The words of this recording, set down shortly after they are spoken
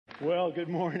Well, good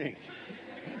morning.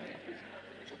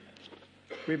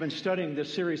 We've been studying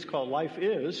this series called Life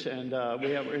Is, and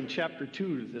we're in chapter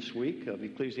 2 this week of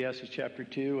Ecclesiastes chapter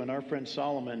 2, and our friend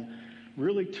Solomon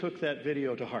really took that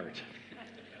video to heart.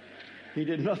 He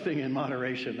did nothing in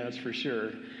moderation, that's for sure.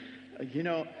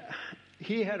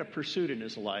 He had a pursuit in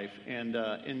his life, and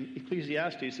in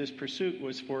Ecclesiastes, his pursuit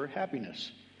was for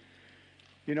happiness.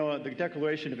 The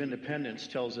Declaration of Independence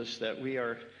tells us that we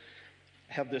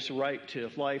have this right to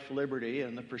life, liberty,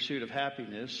 and the pursuit of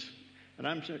happiness. And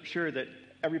I'm sure that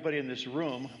everybody in this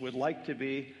room would like to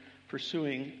be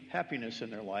pursuing happiness in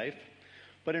their life.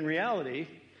 But in reality,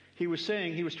 he was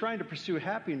saying he was trying to pursue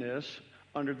happiness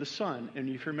under the sun. And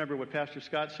if you remember what Pastor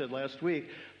Scott said last week,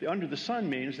 the under the sun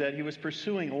means that he was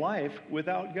pursuing life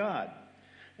without God.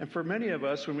 And for many of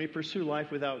us, when we pursue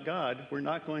life without God, we're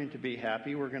not going to be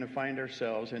happy. We're going to find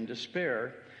ourselves in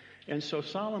despair. And so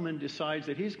Solomon decides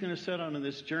that he's going to set on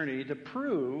this journey to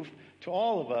prove to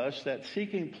all of us that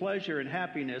seeking pleasure and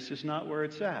happiness is not where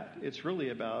it's at. It's really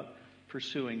about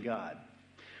pursuing God.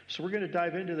 So we're going to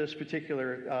dive into this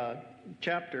particular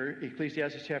chapter,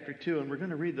 Ecclesiastes chapter 2, and we're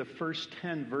going to read the first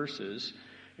 10 verses.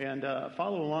 And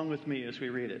follow along with me as we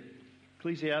read it.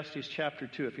 Ecclesiastes chapter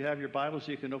 2. If you have your Bibles,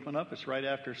 you can open up. It's right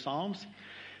after Psalms.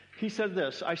 He said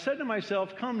this, "I said to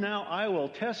myself, come now, I will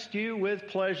test you with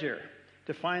pleasure,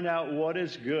 to find out what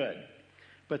is good.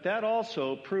 But that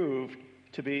also proved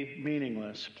to be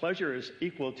meaningless." Pleasure is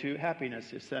equal to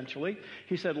happiness, essentially.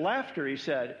 He said, laughter, he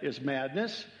said, is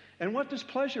madness. And what does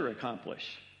pleasure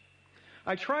accomplish?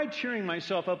 I tried cheering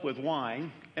myself up with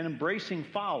wine and embracing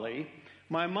folly,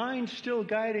 my mind still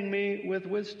guiding me with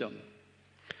wisdom.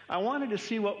 I wanted to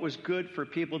see what was good for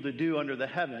people to do under the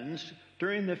heavens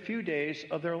during the few days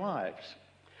of their lives.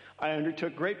 I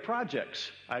undertook great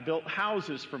projects. I built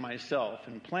houses for myself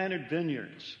and planted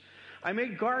vineyards. I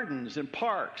made gardens and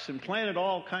parks and planted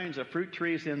all kinds of fruit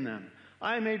trees in them.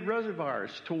 I made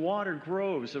reservoirs to water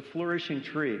groves of flourishing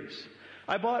trees.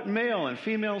 I bought male and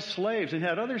female slaves and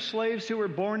had other slaves who were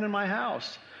born in my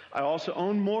house. I also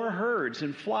owned more herds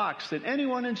and flocks than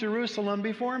anyone in Jerusalem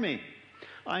before me.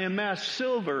 I amassed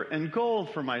silver and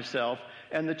gold for myself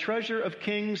and the treasure of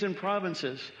kings and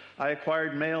provinces. I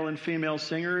acquired male and female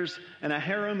singers and a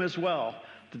harem as well,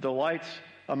 the delights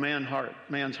of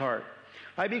man's heart.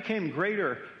 I became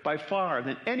greater by far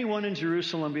than anyone in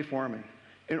Jerusalem before me.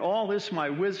 In all this, my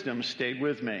wisdom stayed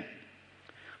with me.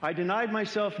 I denied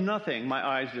myself nothing my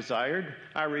eyes desired.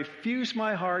 I refused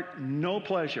my heart no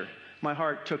pleasure. My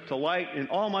heart took delight in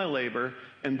all my labor,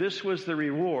 and this was the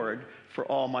reward for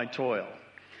all my toil.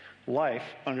 Life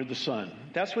under the sun.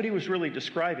 That's what he was really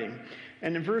describing.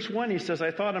 And in verse 1 he says,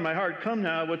 I thought in my heart, come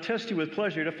now, I will test you with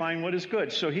pleasure to find what is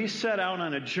good. So he set out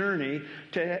on a journey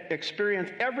to experience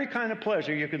every kind of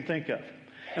pleasure you can think of.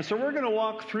 And so we're going to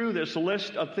walk through this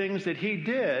list of things that he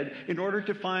did in order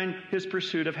to find his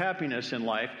pursuit of happiness in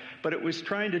life. But it was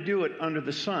trying to do it under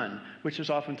the sun, which is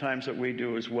oftentimes what we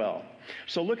do as well.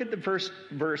 So look at the verse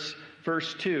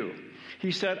 2.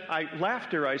 He said,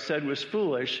 laughter, I said, was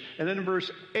foolish. And then in verse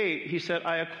 8, he said,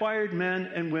 I acquired men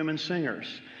and women singers.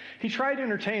 He tried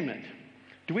entertainment.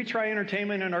 Do we try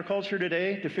entertainment in our culture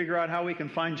today to figure out how we can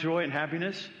find joy and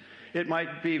happiness? It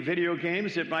might be video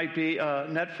games. It might be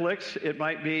Netflix. It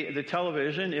might be the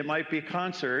television. It might be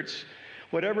concerts.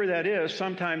 Whatever that is,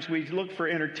 sometimes we look for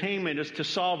entertainment as to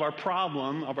solve our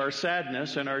problem of our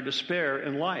sadness and our despair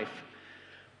in life.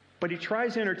 But he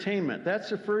tries entertainment.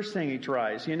 That's the first thing he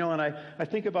tries. And I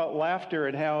think about laughter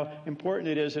and how important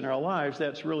it is in our lives.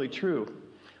 That's really true.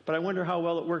 But I wonder how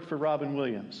well it worked for Robin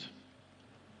Williams.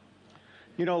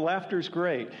 Laughter's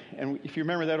great. And if you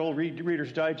remember that old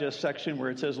Reader's Digest section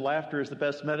where it says laughter is the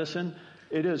best medicine,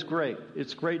 it is great.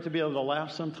 It's great to be able to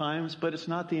laugh sometimes, but it's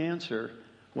not the answer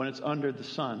when it's under the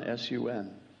sun,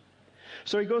 S-U-N.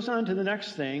 So he goes on to the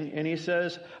next thing, and he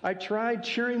says, I tried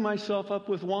cheering myself up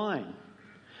with wine.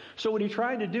 So what he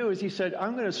tried to do is he said,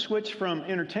 I'm going to switch from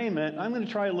entertainment, I'm going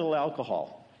to try a little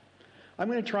alcohol. I'm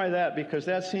going to try that because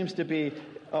that seems to be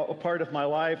a part of my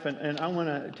life, and I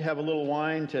want to have a little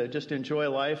wine to just enjoy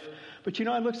life. But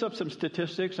I looked up some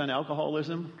statistics on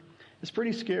alcoholism. It's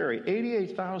pretty scary.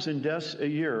 88,000 deaths a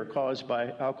year are caused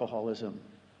by alcoholism.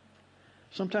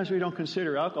 Sometimes we don't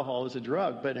consider alcohol as a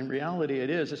drug, but in reality it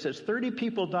is. It says 30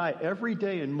 people die every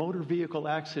day in motor vehicle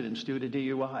accidents due to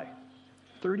DUI.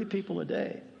 30 people a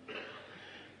day.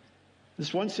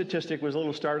 This one statistic was a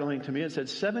little startling to me. It said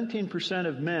 17%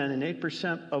 of men and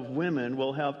 8% of women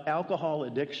will have alcohol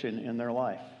addiction in their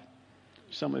life.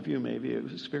 Some of you maybe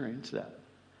have experienced that.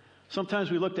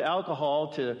 Sometimes we look to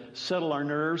alcohol to settle our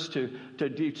nerves, to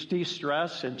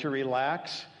de-stress and to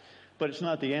relax. But it's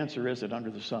not the answer, is it, under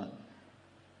the sun?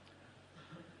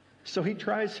 So he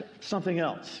tries something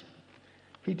else.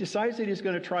 He decides that he's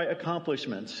going to try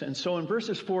accomplishments. And so in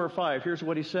verses 4 or 5, here's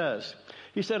what he says.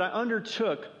 He said, I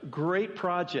undertook great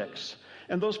projects.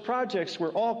 And those projects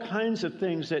were all kinds of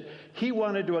things that he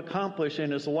wanted to accomplish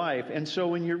in his life. And so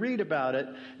when you read about it,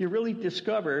 you really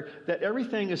discover that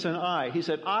everything is an I. He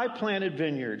said, I planted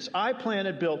vineyards. I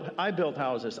built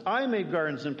houses. I made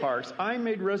gardens and parks. I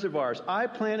made reservoirs. I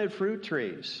planted fruit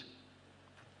trees.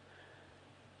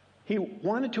 He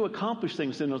wanted to accomplish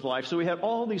things in his life, so he had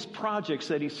all these projects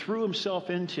that he threw himself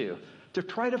into to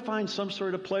try to find some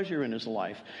sort of pleasure in his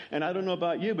life. And I don't know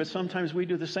about you, but sometimes we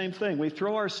do the same thing. We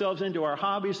throw ourselves into our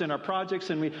hobbies and our projects,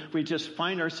 and we just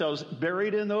find ourselves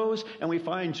buried in those, and we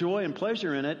find joy and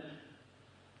pleasure in it.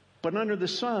 But under the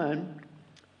sun,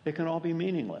 it can all be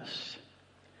meaningless.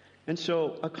 And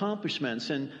so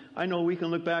accomplishments, and I know we can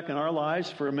look back in our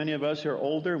lives, for many of us who are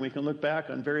older, and we can look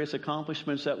back on various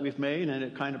accomplishments that we've made, and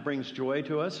it kind of brings joy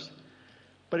to us.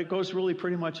 But it goes really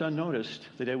pretty much unnoticed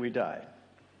the day we die.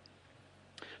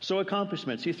 So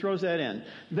accomplishments, he throws that in.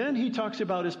 Then he talks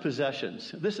about his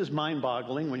possessions. This is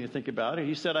mind-boggling when you think about it.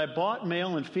 He said, I bought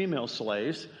male and female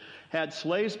slaves, had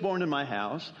slaves born in my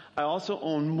house. I also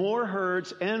owned more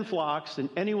herds and flocks than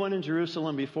anyone in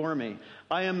Jerusalem before me.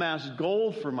 I amassed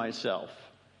gold for myself.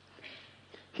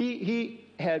 He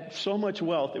had so much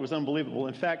wealth, it was unbelievable.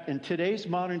 In fact, in today's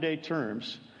modern day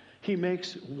terms, he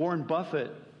makes Warren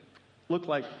Buffett look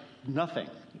like nothing,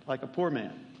 like a poor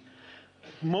man.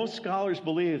 Most scholars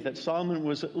believe that Solomon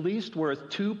was at least worth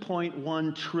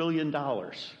 $2.1 trillion.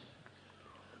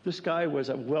 This guy was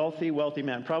a wealthy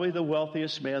man, probably the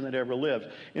wealthiest man that ever lived.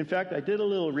 In fact, I did a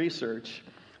little research.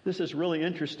 This is really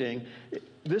interesting.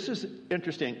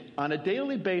 On a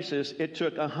daily basis, it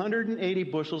took 180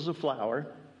 bushels of flour,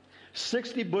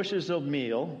 60 bushels of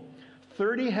meal,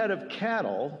 30 head of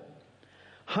cattle,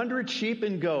 100 sheep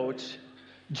and goats,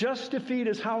 just to feed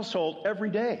his household every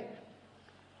day.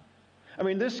 I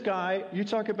mean, this guy, you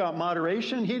talk about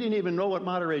moderation, he didn't even know what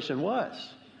moderation was.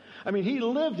 I mean, he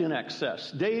lived in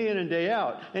excess, day in and day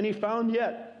out, and he found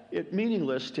yet it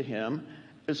meaningless to him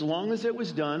as long as it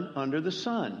was done under the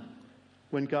sun,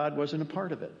 when God wasn't a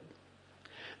part of it.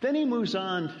 Then he moves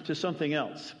on to something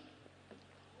else.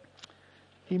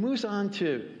 He moves on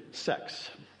to sex.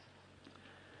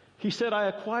 He said, I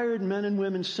acquired men and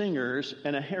women singers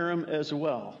and a harem as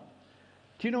well.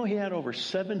 Do you know he had over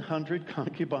 700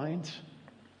 concubines?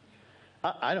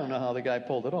 I don't know how the guy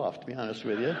pulled it off, to be honest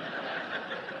with you.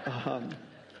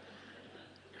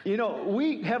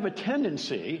 We have a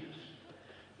tendency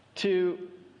to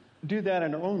do that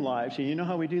in our own lives. And you know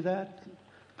how we do that?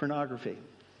 Pornography.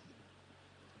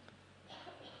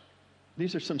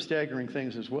 These are some staggering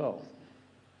things as well.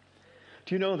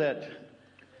 Do you know that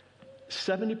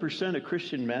 70% of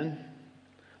Christian men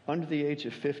under the age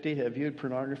of 50 have viewed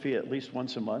pornography at least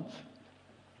once a month?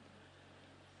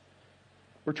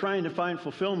 We're trying to find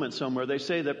fulfillment somewhere. They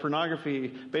say that pornography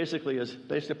basically is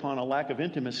based upon a lack of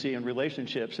intimacy in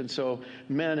relationships. And so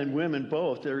men and women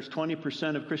both, there's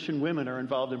 20% of Christian women are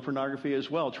involved in pornography as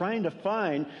well, trying to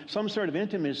find some sort of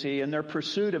intimacy in their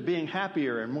pursuit of being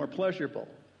happier and more pleasurable.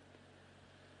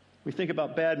 We think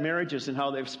about bad marriages and how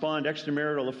they've spawned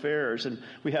extramarital affairs, and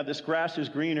we have this grass is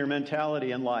greener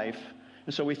mentality in life.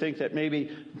 And so we think that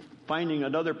maybe finding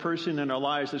another person in our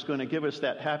lives is going to give us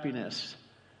that happiness.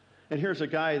 And here's a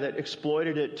guy that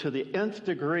exploited it to the nth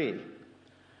degree.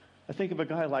 I think of a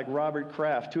guy like Robert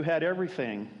Kraft, who had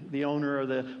everything, the owner of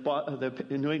the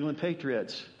New England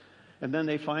Patriots. And then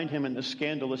they find him in the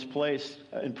scandalous place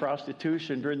in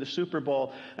prostitution during the Super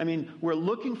Bowl. I mean, we're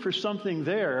looking for something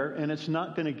there, and it's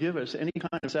not going to give us any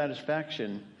kind of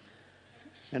satisfaction,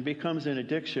 and becomes an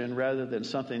addiction rather than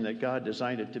something that God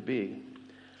designed it to be.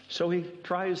 So he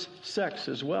tries sex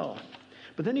as well.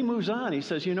 But then he moves on. He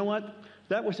says, you know what?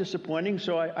 That was disappointing,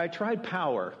 so I tried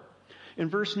power. In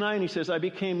verse 9, he says, I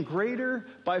became greater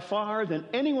by far than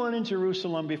anyone in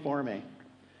Jerusalem before me.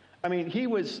 I mean, he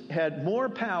had more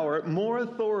power, more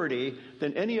authority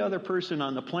than any other person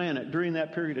on the planet during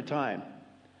that period of time.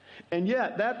 And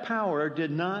yet, that power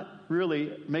did not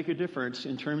really make a difference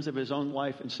in terms of his own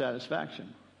life and satisfaction.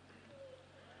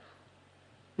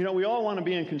 You know, we all want to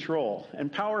be in control, and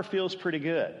power feels pretty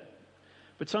good.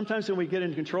 But sometimes when we get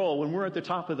in control, when we're at the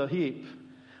top of the heap,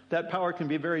 that power can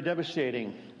be very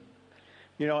devastating.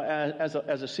 You know, as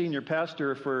a senior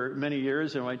pastor for many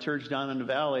years in my church down in the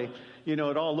valley, you know,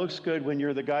 it all looks good when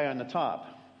you're the guy on the top.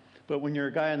 But when you're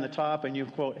a guy on the top and you,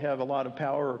 quote, have a lot of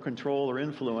power or control or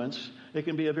influence, it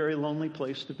can be a very lonely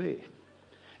place to be.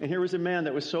 And here was a man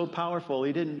that was so powerful,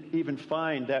 he didn't even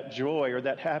find that joy or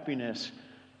that happiness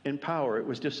in power. It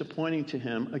was disappointing to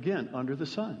him, again, under the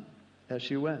sun, as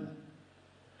you went.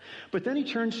 But then he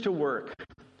turns to work.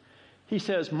 He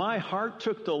says, my heart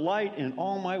took delight in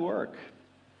all my work.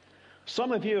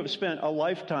 Some of you have spent a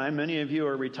lifetime, many of you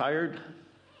are retired,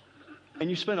 and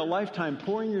you spent a lifetime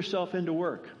pouring yourself into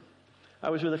work. I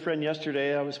was with a friend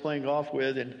yesterday I was playing golf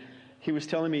with, and he was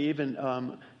telling me even,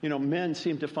 men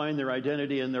seem to find their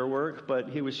identity in their work, but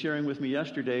he was sharing with me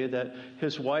yesterday that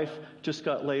his wife just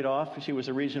got laid off. She was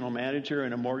a regional manager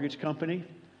in a mortgage company,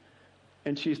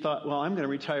 and she thought, well, I'm going to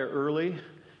retire early.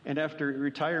 And after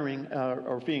retiring,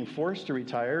 or being forced to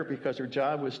retire because her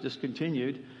job was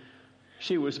discontinued,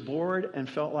 she was bored and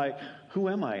felt like, who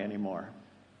am I anymore?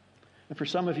 And for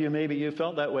some of you, maybe you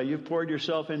felt that way. You've poured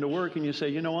yourself into work and you say,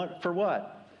 you know what, for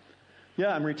what?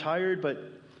 Yeah, I'm retired, but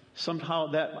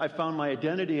somehow that I found my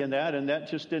identity in that, and that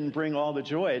just didn't bring all the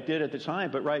joy it did at the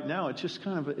time. But right now, it's just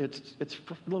it's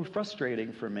a little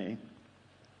frustrating for me.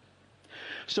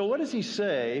 So what does he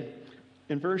say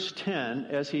in verse 10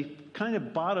 as he kind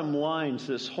of bottom lines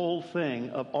this whole thing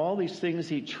of all these things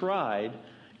he tried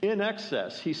in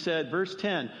excess? He said, verse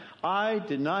 10, I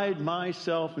denied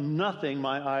myself nothing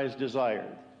my eyes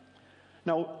desired.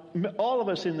 Now, all of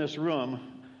us in this room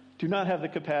do not have the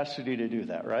capacity to do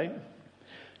that, right?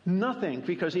 Nothing,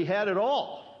 because he had it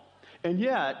all. And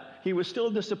yet, he was still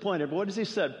disappointed. But what does he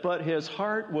say? But his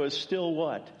heart was still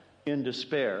what? In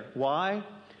despair. Why?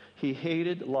 He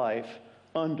hated life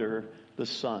under the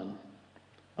sun.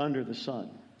 Under the sun.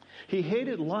 He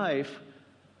hated life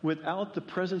without the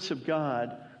presence of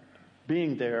God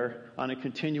being there on a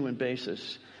continuing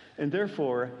basis. And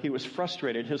therefore, he was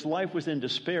frustrated. His life was in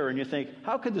despair. And you think,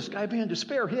 how could this guy be in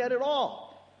despair? He had it all.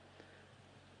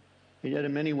 And yet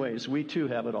in many ways, we too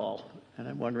have it all. And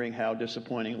I'm wondering how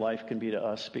disappointing life can be to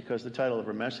us, because the title of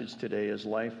our message today is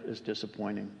Life is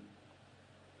Disappointing.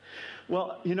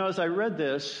 Well, as I read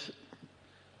this,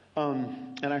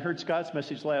 and I heard Scott's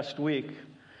message last week,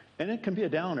 and it can be a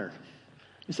downer.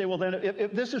 You say, well, then,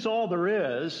 if this is all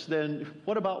there is, then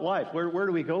what about life? Where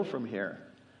do we go from here?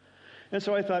 And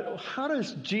so I thought, well, how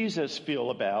does Jesus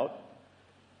feel about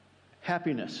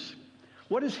happiness?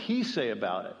 What does he say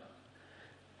about it?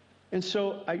 And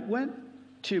so I went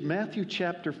to Matthew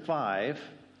chapter 5,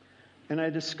 and I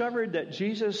discovered that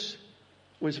Jesus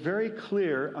was very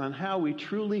clear on how we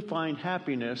truly find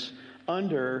happiness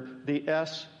under the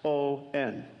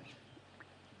S-O-N.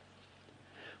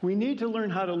 We need to learn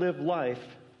how to live life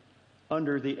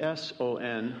under the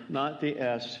S-O-N, not the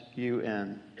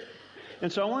S-U-N.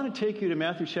 And so I want to take you to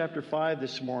Matthew chapter 5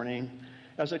 this morning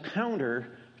as a counter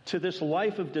to this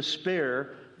life of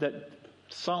despair that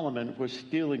Solomon was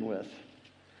dealing with.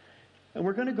 And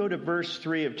we're going to go to verse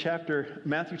 3 of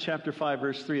Matthew chapter 5,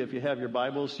 verse 3. If you have your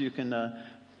Bibles, you can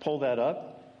pull that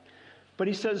up. But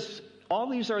he says, all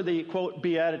these are the, quote,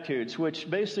 Beatitudes, which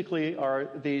basically are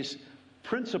these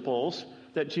principles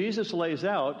that Jesus lays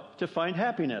out to find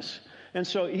happiness. And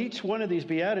so each one of these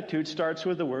Beatitudes starts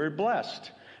with the word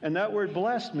blessed. And that word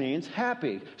blessed means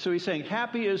happy. So he's saying,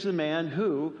 happy is the man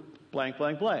who blank,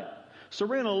 blank, blank. So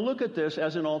we're going to look at this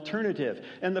as an alternative.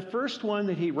 And the first one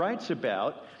that he writes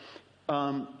about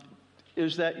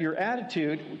is that your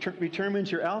attitude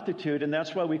determines your altitude, and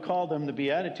that's why we call them the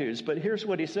Beatitudes. But here's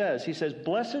what he says. He says,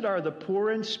 blessed are the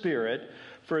poor in spirit,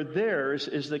 for theirs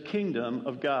is the kingdom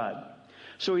of God.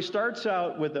 So he starts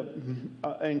out with an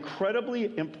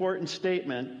incredibly important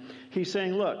statement. He's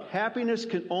saying, look, happiness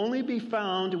can only be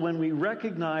found when we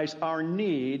recognize our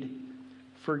need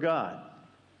for God.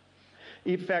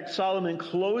 In fact, Solomon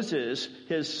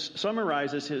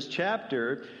summarizes his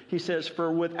chapter. He says,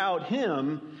 for without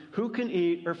him, who can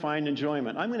eat or find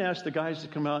enjoyment? I'm going to ask the guys to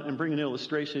come out and bring an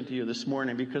illustration to you this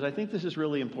morning, because I think this is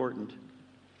really important.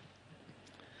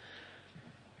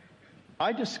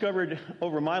 I discovered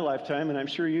over my lifetime, and I'm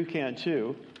sure you can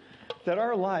too, that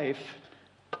our life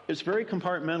is very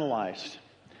compartmentalized.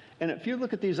 And if you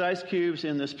look at these ice cubes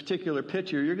in this particular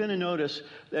picture, you're going to notice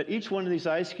that each one of these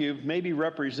ice cubes maybe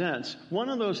represents one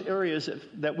of those areas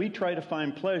that we try to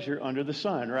find pleasure under the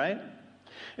sun, right?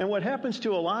 And what happens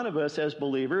to a lot of us as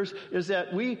believers is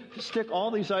that we stick all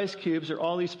these ice cubes or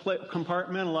all these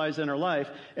compartmentalized in our life,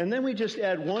 and then we just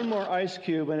add one more ice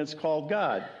cube, and it's called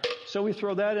God. So we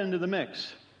throw that into the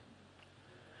mix.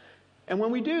 And when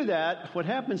we do that, what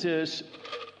happens is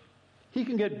he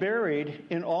can get buried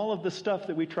in all of the stuff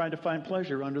that we try to find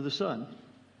pleasure under the sun.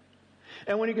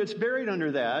 And when he gets buried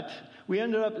under that, we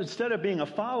end up, instead of being a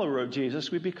follower of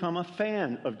Jesus, we become a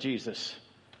fan of Jesus.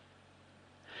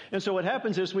 And so what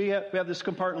happens is we have this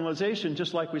compartmentalization,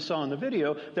 just like we saw in the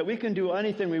video, that we can do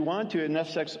anything we want to in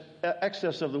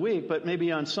excess of the week, but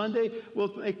maybe on Sunday,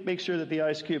 we'll make sure that the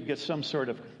ice cube gets some sort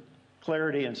of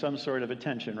clarity and some sort of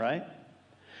attention, right?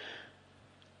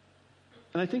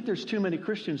 And I think there's too many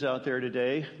Christians out there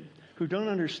today who don't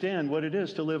understand what it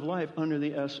is to live life under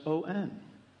the S-O-N.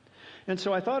 And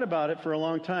so I thought about it for a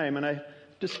long time, and I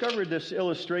discovered this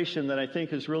illustration that I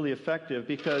think is really effective,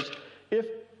 because if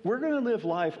we're going to live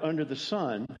life under the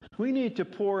sun, we need to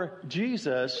pour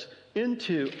Jesus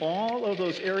into all of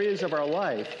those areas of our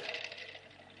life.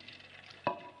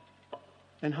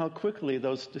 And how quickly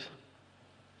those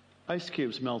ice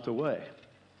cubes melt away.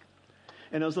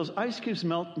 And as those ice cubes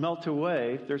melt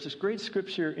away, there's this great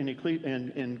scripture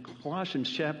in Colossians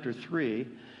chapter 3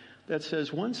 that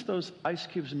says, once those ice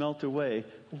cubes melt away,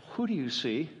 who do you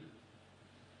see?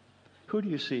 Who do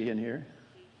you see in here?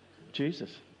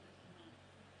 Jesus.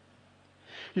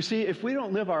 You see, if we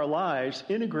don't live our lives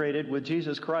integrated with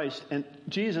Jesus Christ, and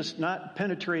Jesus not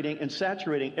penetrating and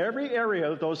saturating every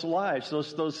area of those lives,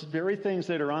 those very things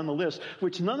that are on the list,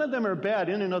 which none of them are bad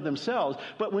in and of themselves,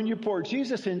 but when you pour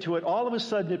Jesus into it, all of a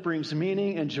sudden it brings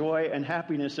meaning and joy and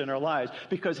happiness in our lives,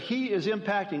 because He is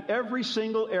impacting every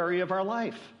single area of our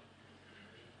life.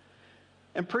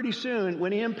 And pretty soon,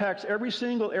 when He impacts every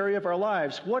single area of our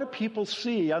lives, what do people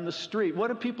see on the street? What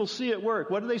do people see at work?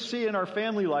 What do they see in our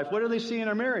family life? What do they see in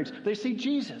our marriage? They see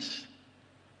Jesus.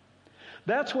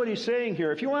 That's what He's saying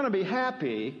here. If you want to be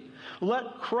happy,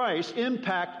 let Christ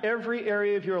impact every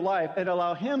area of your life and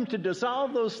allow Him to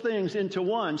dissolve those things into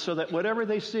one, so that whatever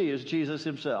they see is Jesus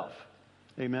Himself.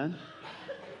 Amen?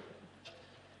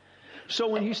 So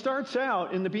when He starts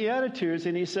out in the Beatitudes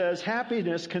and He says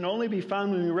happiness can only be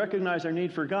found when we recognize our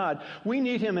need for God, we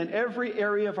need Him in every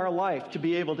area of our life to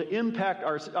be able to impact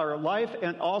our life,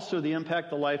 and also to impact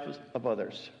the life of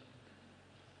others.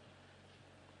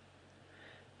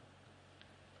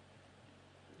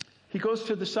 He goes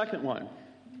to the second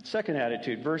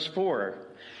attitude, verse 4.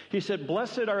 He said,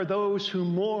 "Blessed are those who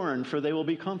mourn, for they will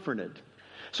be comforted."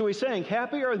 So He's saying,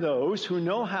 happy are those who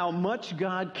know how much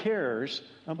God cares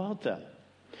about them.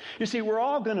 You see, we're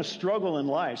all going to struggle in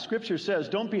life. Scripture says,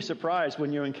 don't be surprised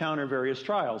when you encounter various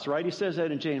trials, right? He says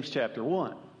that in James chapter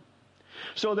 1.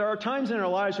 So there are times in our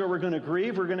lives where we're going to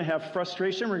grieve, we're going to have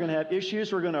frustration, we're going to have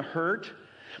issues, we're going to hurt.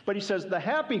 But He says the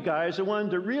happy guy is the one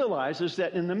that realizes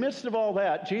that in the midst of all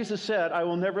that, Jesus said, I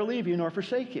will never leave you nor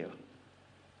forsake you.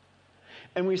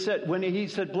 And when He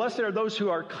said, blessed are those who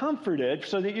are comforted,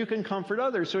 so that you can comfort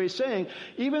others. So He's saying,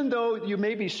 even though you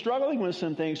may be struggling with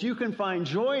some things, you can find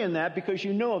joy in that, because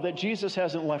you know that Jesus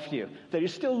hasn't left you, that He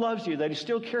still loves you, that He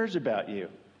still cares about you.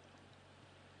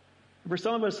 For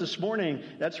some of us this morning,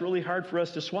 that's really hard for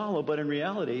us to swallow, but in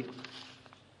reality,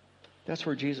 that's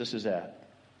where Jesus is at.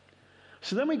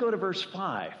 So then we go to verse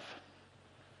 5.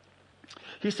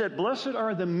 He said, blessed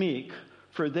are the meek,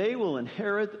 for they will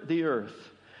inherit the earth.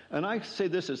 And I say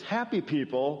this as happy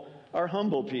people are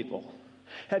humble people.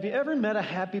 Have you ever met a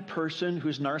happy person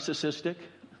who's narcissistic?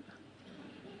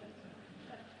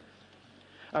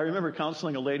 I remember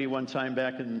counseling a lady one time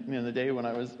back in the day when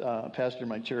I was pastor in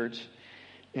my church.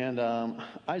 And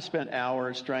I spent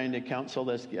hours trying to counsel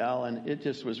this gal, and it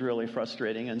just was really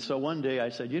frustrating. And so one day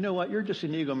I said, you know what, you're just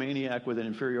an egomaniac with an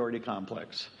inferiority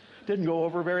complex. Didn't go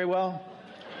over very well.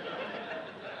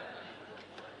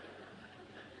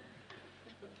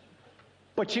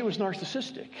 But she was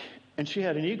narcissistic, and she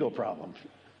had an ego problem,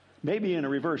 maybe in a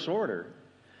reverse order.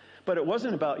 But it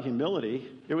wasn't about humility.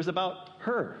 It was about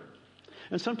her.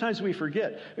 And sometimes we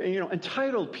forget.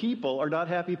 Entitled people are not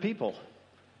happy people.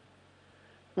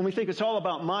 When we think it's all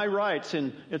about my rights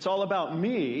and it's all about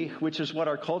me, which is what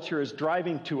our culture is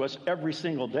driving to us every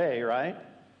single day, right?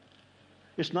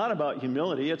 It's not about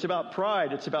humility. It's about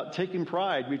pride. It's about taking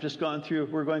pride. We're going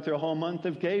through a whole month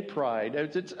of gay pride.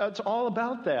 It's all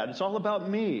about that. It's all about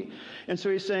me. And so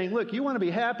He's saying, look, you want to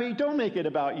be happy? Don't make it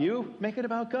about you. Make it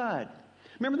about God.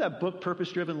 Remember that book,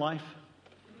 Purpose-Driven Life?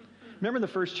 Remember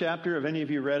the first chapter? Have any of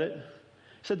you read it?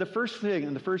 He said the first thing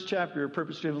in the first chapter of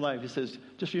Purpose-Driven Life, he says,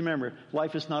 just remember,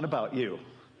 life is not about you.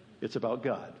 It's about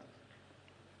God.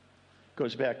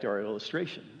 Goes back to our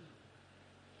illustration.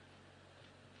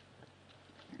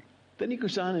 Then he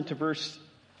goes on into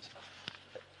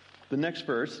the next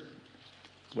verse,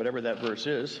 whatever that verse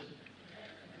is,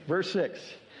 verse 6.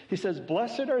 He says,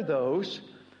 blessed are those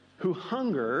who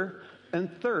hunger and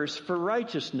thirst for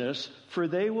righteousness, for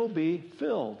they will be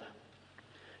filled.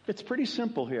 It's pretty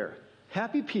simple here.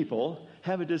 Happy people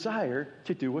have a desire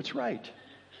to do what's right.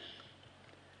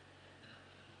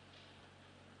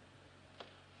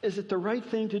 Is it the right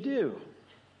thing to do?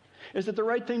 Is it the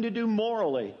right thing to do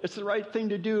morally? Is it the right thing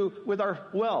to do with our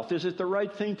wealth? Is it the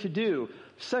right thing to do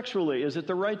sexually? Is it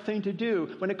the right thing to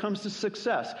do when it comes to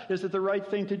success? Is it the right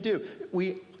thing to do?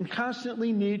 We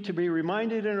constantly need to be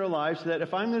reminded in our lives that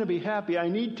if I'm going to be happy, I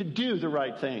need to do the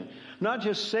right thing. Not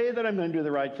just say that I'm going to do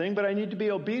the right thing, but I need to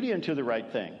be obedient to the right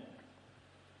thing.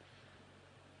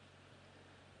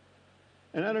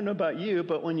 And I don't know about you,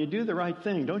 but when you do the right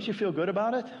thing, don't you feel good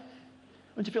about it?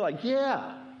 Don't you feel like,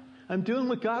 yeah, I'm doing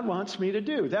what God wants me to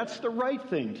do. That's the right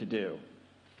thing to do.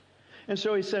 And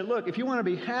so he said, look, if you want to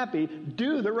be happy,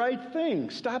 do the right thing.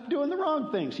 Stop doing the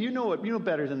wrong things. You know it. You know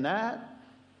better than that.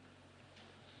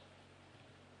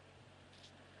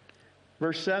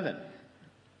 Verse 7.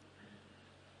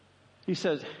 He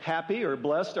says, happy or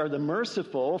blessed are the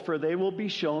merciful, for they will be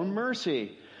shown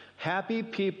mercy. Happy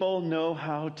people know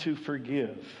how to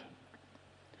forgive.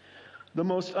 The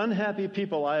most unhappy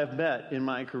people I have met in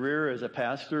my career as a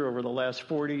pastor over the last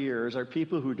 40 years are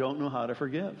people who don't know how to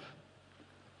forgive.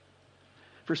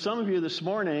 For some of you this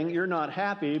morning, you're not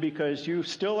happy because you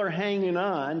still are hanging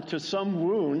on to some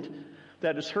wound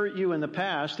that has hurt you in the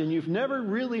past, and you've never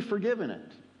really forgiven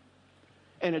it.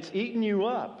 And it's eaten you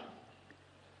up.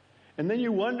 And then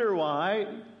you wonder why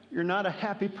you're not a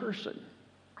happy person.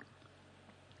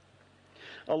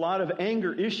 A lot of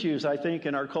anger issues, I think,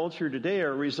 in our culture today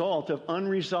are a result of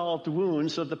unresolved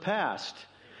wounds of the past.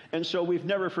 And so we've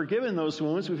never forgiven those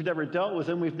wounds. We've never dealt with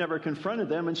them. We've never confronted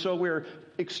them. And so we're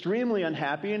extremely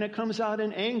unhappy, and it comes out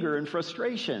in anger and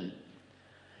frustration.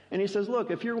 And he says,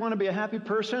 look, if you want to be a happy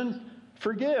person,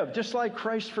 forgive, just like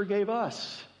Christ forgave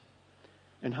us.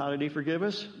 And how did he forgive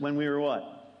us? When we were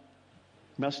what?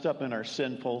 Messed up in our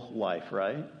sinful life,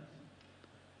 right?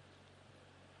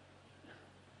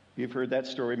 You've heard that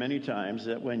story many times,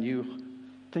 that when you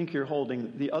think you're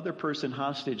holding the other person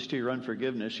hostage to your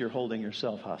unforgiveness, you're holding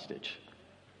yourself hostage.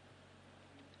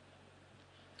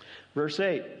 Verse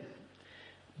 8,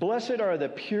 blessed are the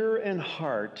pure in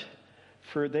heart,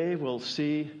 for they will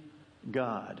see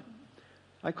God.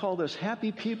 I call this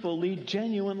happy people lead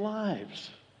genuine lives.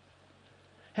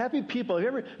 Happy people, have you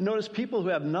ever noticed people who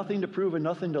have nothing to prove and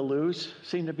nothing to lose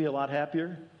seem to be a lot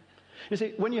happier? You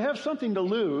see, when you have something to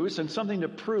lose and something to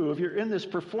prove, you're in this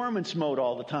performance mode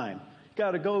all the time. You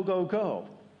got to go, go, go.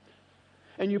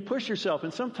 And you push yourself,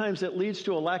 and sometimes it leads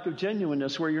to a lack of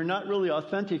genuineness where you're not really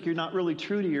authentic, you're not really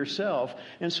true to yourself,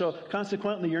 and so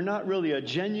consequently you're not really a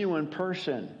genuine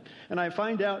person. And I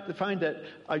find that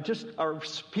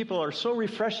people are so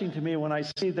refreshing to me when I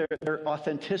see their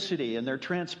authenticity and their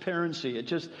transparency. It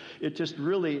just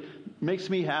really makes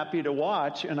me happy to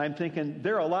watch, and I'm thinking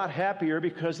they're a lot happier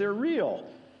because they're real.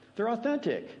 They're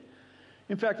authentic.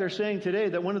 In fact, they're saying today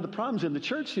that one of the problems in the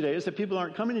church today is that people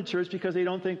aren't coming to church because they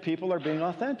don't think people are being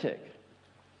authentic.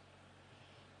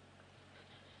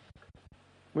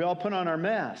 We all put on our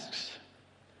masks.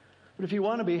 But if you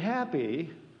want to be happy,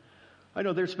 I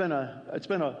know it's been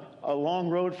a long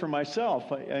road for myself.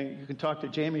 You can talk to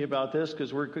Jamie about this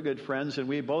because we're good friends and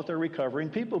we both are recovering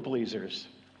people pleasers.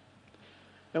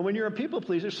 And when you're a people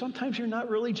pleaser, sometimes you're not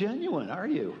really genuine, are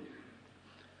you?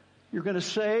 You're going to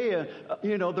say,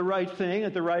 the right thing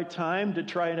at the right time to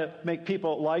try to make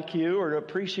people like you or to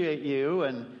appreciate you.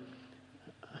 And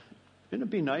wouldn't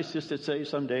it be nice just to say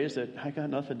some days that I got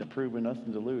nothing to prove and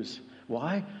nothing to lose?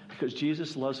 Why? Because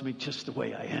Jesus loves me just the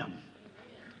way I am.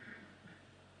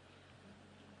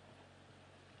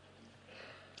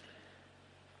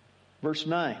 Verse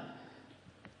 9.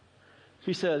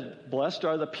 He says, blessed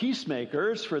are the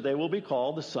peacemakers, for they will be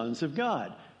called the sons of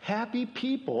God. Happy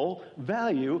people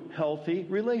value healthy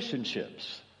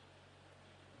relationships.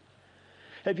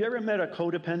 Have you ever met a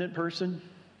codependent person?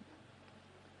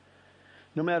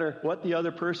 No matter what the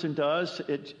other person does,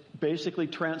 it basically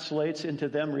translates into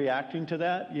them reacting to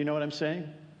that. You know what I'm saying?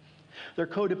 They're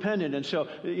codependent, and so,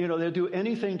 they'll do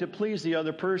anything to please the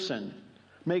other person,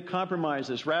 make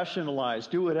compromises, rationalize,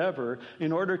 do whatever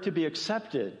in order to be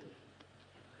accepted.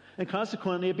 And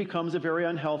consequently, it becomes a very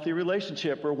unhealthy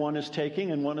relationship where one is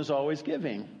taking and one is always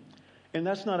giving. And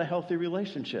that's not a healthy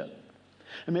relationship.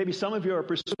 And maybe some of you are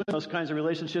pursuing those kinds of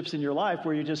relationships in your life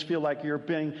where you just feel like you're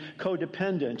being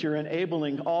codependent, you're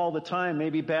enabling all the time,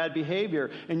 maybe bad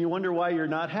behavior, and you wonder why you're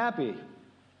not happy.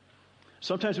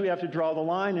 Sometimes we have to draw the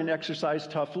line and exercise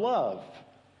tough love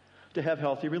to have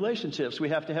healthy relationships. We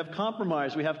have to have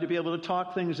compromise. We have to be able to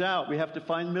talk things out. We have to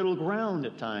find middle ground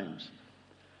at times.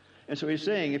 And so he's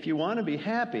saying, if you want to be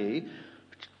happy,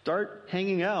 start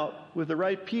hanging out with the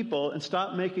right people and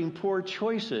stop making poor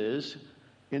choices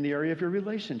in the area of your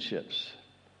relationships.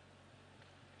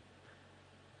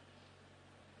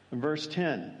 In verse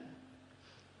 10,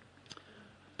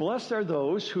 Blessed are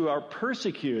those who are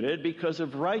persecuted because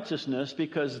of righteousness,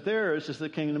 because theirs is the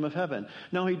kingdom of heaven.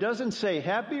 Now, he doesn't say,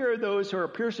 happy are those who are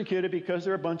persecuted because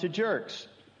they're a bunch of jerks.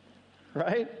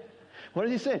 Right? What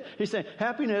is he saying? He's saying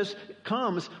happiness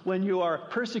comes when you are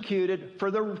persecuted for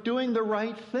doing the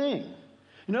right thing.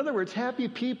 In other words, happy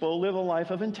people live a life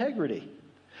of integrity.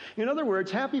 In other words,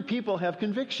 happy people have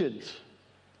convictions.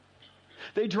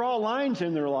 They draw lines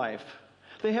in their life.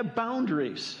 They have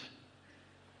boundaries.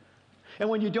 And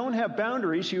when you don't have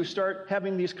boundaries, you start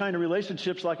having these kind of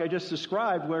relationships like I just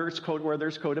described where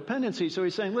there's codependency. So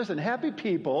he's saying, listen, happy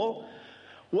people,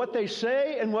 what they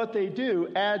say and what they do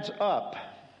adds up.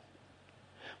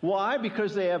 Why?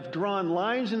 Because they have drawn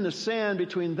lines in the sand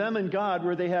between them and God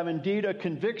where they have indeed a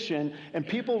conviction, and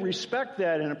people respect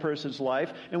that in a person's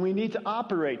life, and we need to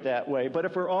operate that way. But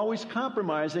if we're always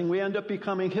compromising, we end up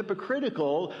becoming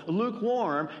hypocritical,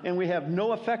 lukewarm, and we have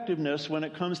no effectiveness when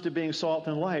it comes to being salt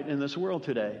and light in this world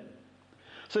today.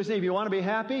 So I say, if you want to be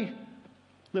happy,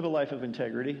 live a life of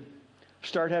integrity.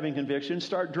 Start having convictions.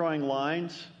 Start drawing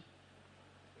lines.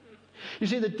 You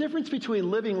see, the difference between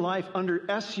living life under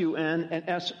S-U-N and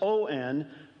S-O-N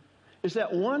is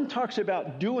that one talks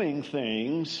about doing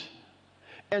things,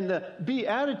 and the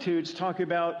Beatitudes talk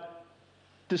about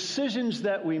decisions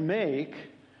that we make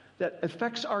that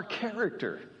affects our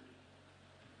character.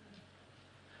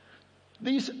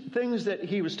 These things that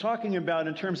he was talking about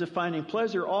in terms of finding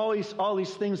pleasure, all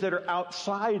these things that are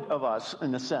outside of us,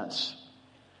 in a sense,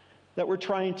 that we're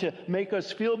trying to make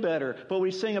us feel better. But what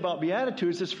he's saying about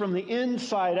Beatitudes is from the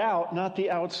inside out, not the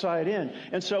outside in.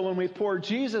 And so when we pour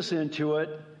Jesus into it,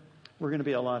 we're going to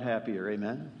be a lot happier.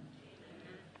 Amen?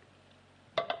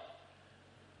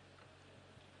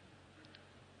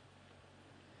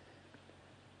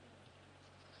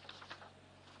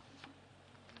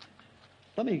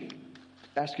 Let me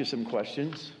ask you some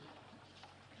questions.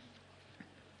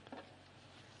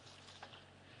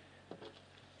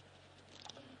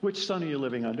 Which sun are you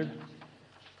living under?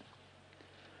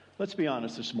 Let's be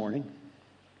honest this morning.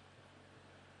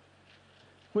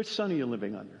 Which sun are you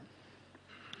living under?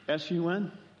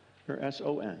 S-U-N or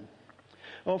S-O-N?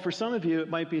 Oh, for some of you, it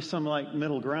might be some like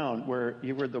middle ground where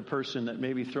you were the person that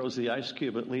maybe throws the ice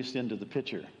cube at least into the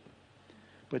pitcher.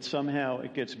 But somehow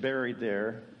it gets buried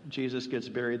there. Jesus gets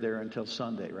buried there until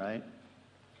Sunday, right?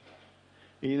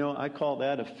 You know, I call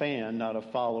that a fan, not a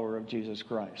follower of Jesus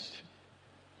Christ.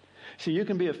 See, you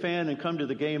can be a fan and come to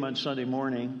the game on Sunday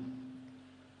morning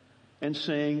and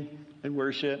sing and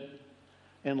worship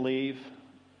and leave.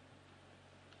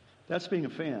 That's being a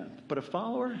fan. But a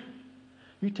follower,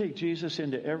 you take Jesus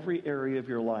into every area of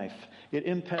your life. It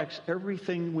impacts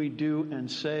everything we do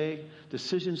and say,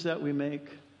 decisions that we make.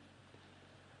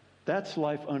 That's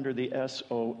life under the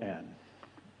S-O-N.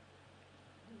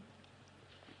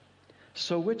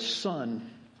 So which sun,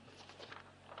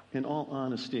 in all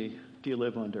honesty, do you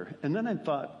live under? And then I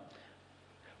thought,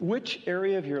 which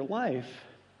area of your life,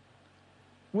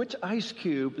 which ice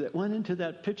cube that went into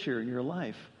that pitcher in your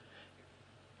life,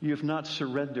 you have not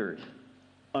surrendered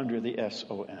under the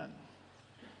S-O-N?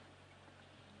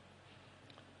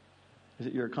 Is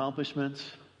it your accomplishments?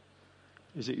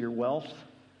 Is it your wealth?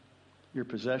 Your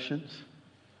possessions?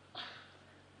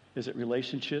 Is it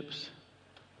relationships?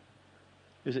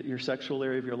 Is it your sexual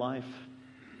area of your life?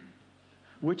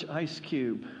 Which ice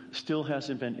cube still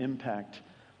hasn't been impacted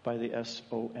by the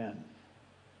S-O-N?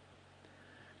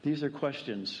 These are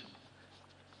questions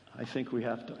I think we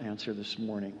have to answer this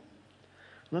morning.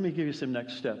 Let me give you some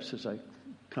next steps as I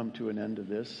come to an end of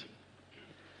this.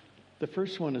 The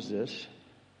first one is this.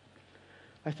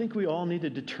 I think we all need to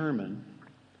determine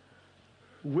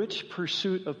which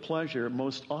pursuit of pleasure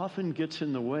most often gets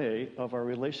in the way of our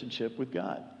relationship with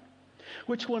God.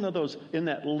 Which one of those in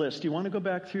that list? You want to go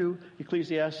back through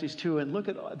Ecclesiastes 2 and look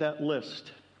at that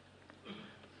list.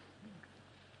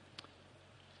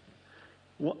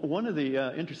 One of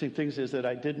the interesting things is that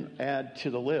I didn't add to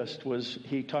the list was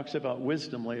he talks about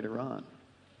wisdom later on.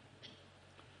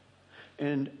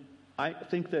 And I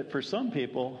think that for some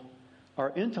people,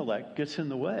 our intellect gets in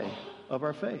the way of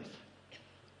our faith.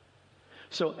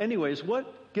 So anyways,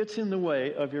 what gets in the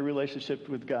way of your relationship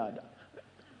with God?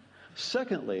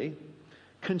 Secondly,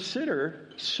 consider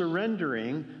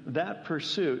surrendering that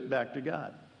pursuit back to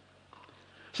God.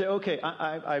 Say, okay,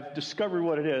 I've discovered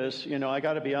what it is. You know, I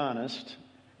got to be honest.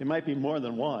 It might be more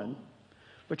than one.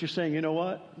 But you're saying, you know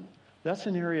what? That's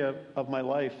an area of my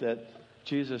life that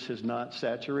Jesus has not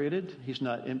saturated. He's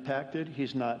not impacted.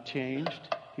 He's not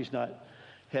changed. He's not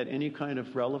had any kind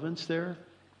of relevance there.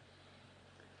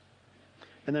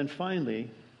 And then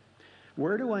finally,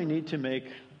 where do I need to make,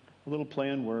 a little play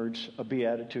on words, a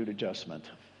beatitude adjustment?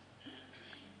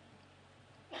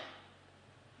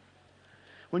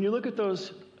 When you look at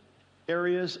those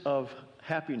areas of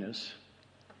happiness,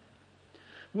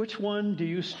 which one do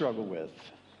you struggle with?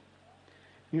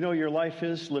 You know, your life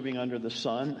is living under the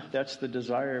sun. That's the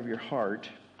desire of your heart.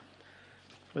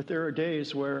 But there are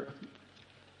days where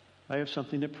I have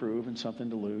something to prove and something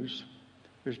to lose.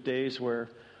 There's days where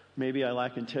maybe I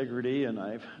lack integrity and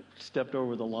I've stepped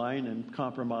over the line and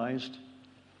compromised.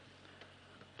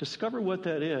 Discover what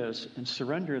that is and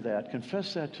surrender that.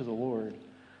 Confess that to the Lord.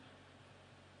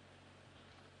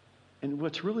 And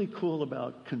what's really cool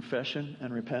about confession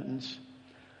and repentance,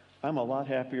 I'm a lot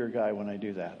happier guy when I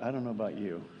do that. I don't know about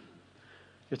you.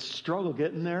 It's a struggle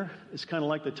getting there. It's kind of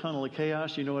like the tunnel of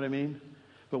chaos, you know what I mean?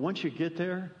 But once you get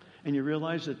there and you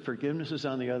realize that forgiveness is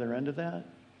on the other end of that,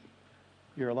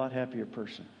 you're a lot happier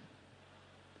person.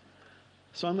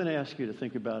 So I'm going to ask you to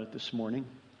think about it this morning.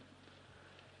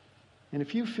 And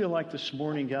if you feel like this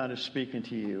morning God is speaking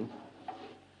to you,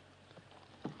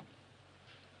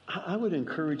 I would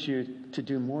encourage you to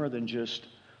do more than just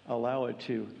allow it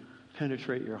to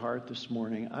penetrate your heart this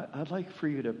morning. I'd like for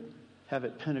you to have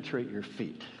it penetrate your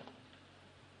feet.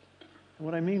 And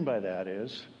what I mean by that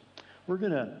is, we're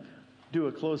going to do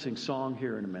a closing song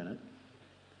here in a minute.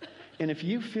 And if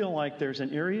you feel like there's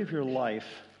an area of your life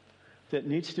that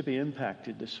needs to be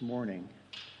impacted this morning,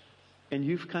 and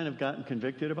you've kind of gotten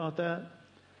convicted about that,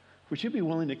 would you be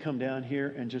willing to come down here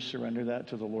and just surrender that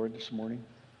to the Lord this morning?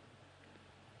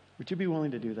 Would you be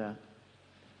willing to do that?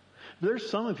 There's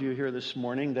some of you here this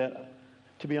morning that,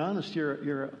 to be honest,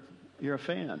 you're a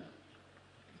fan.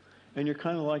 And you're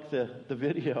kind of like the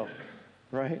video,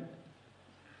 right?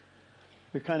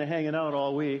 You're kind of hanging out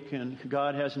all week, and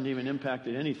God hasn't even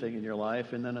impacted anything in your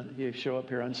life, and then you show up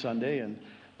here on Sunday, and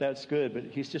that's good, but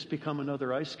he's just become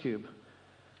another ice cube.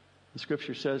 The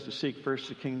Scripture says to seek first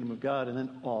the kingdom of God, and then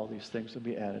all these things will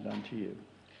be added unto you.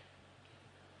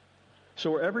 So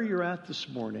wherever you're at this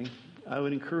morning, I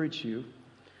would encourage you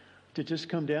to just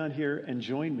come down here and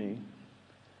join me.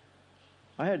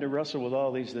 I had to wrestle with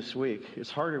all these this week.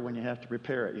 It's harder when you have to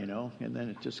prepare it, you know, and then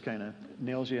it just kind of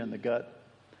nails you in the gut.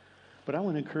 But I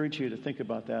want to encourage you to think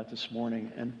about that this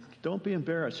morning. And don't be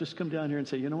embarrassed. Just come down here and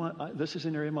say, you know what, this is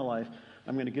an area of my life.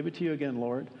 I'm going to give it to you again,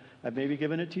 Lord. I've maybe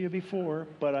given it to you before,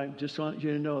 but I just want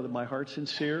you to know that my heart's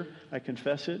sincere. I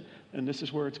confess it, and this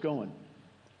is where it's going.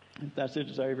 If that's the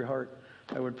desire of your heart,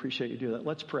 I would appreciate you do that.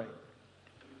 Let's pray.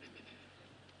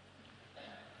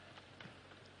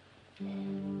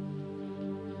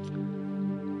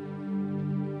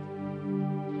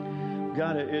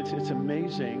 God, it's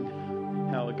amazing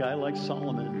how a guy like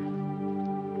Solomon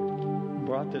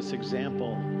brought this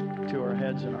example to our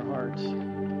heads and our hearts.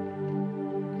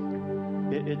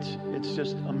 It's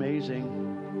just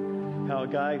amazing how a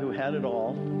guy who had it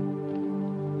all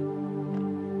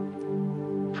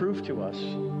proved to us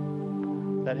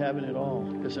that having it all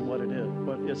isn't what it is,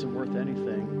 but isn't worth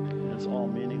anything, and it's all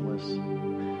meaningless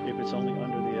if it's only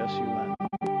under the S-U-N.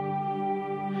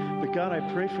 But God, I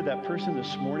pray for that person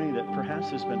this morning that perhaps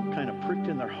has been kind of pricked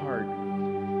in their heart,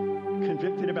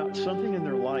 convicted about something in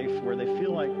their life where they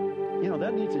feel like, you know,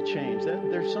 that needs to change.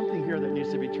 There's something here that needs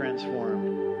to be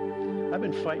transformed. I've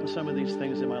been fighting some of these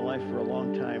things in my life for a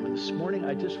long time, and this morning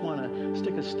I just want to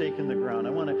stick a stake in the ground. I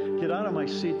want to get out of my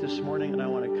seat this morning, and I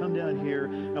want to come down here.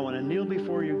 I want to kneel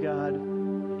before you, God,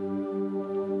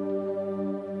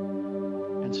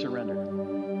 and surrender.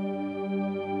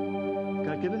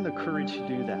 God, give him the courage to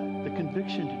do that, the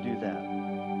conviction to do that,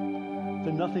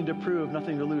 the nothing to prove,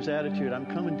 nothing to lose attitude. I'm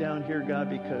coming down here, God,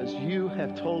 because you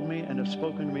have told me and have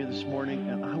spoken to me this morning,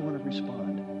 and I want to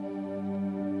respond.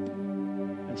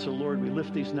 And so, Lord, we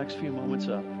lift these next few moments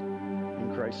up.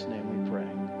 In Christ's name we pray.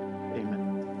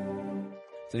 Amen.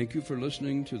 Thank you for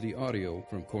listening to the audio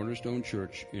from Cornerstone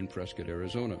Church in Prescott,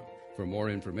 Arizona. For more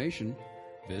information,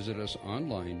 visit us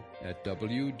online at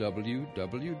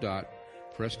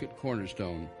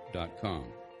www.prescottcornerstone.com.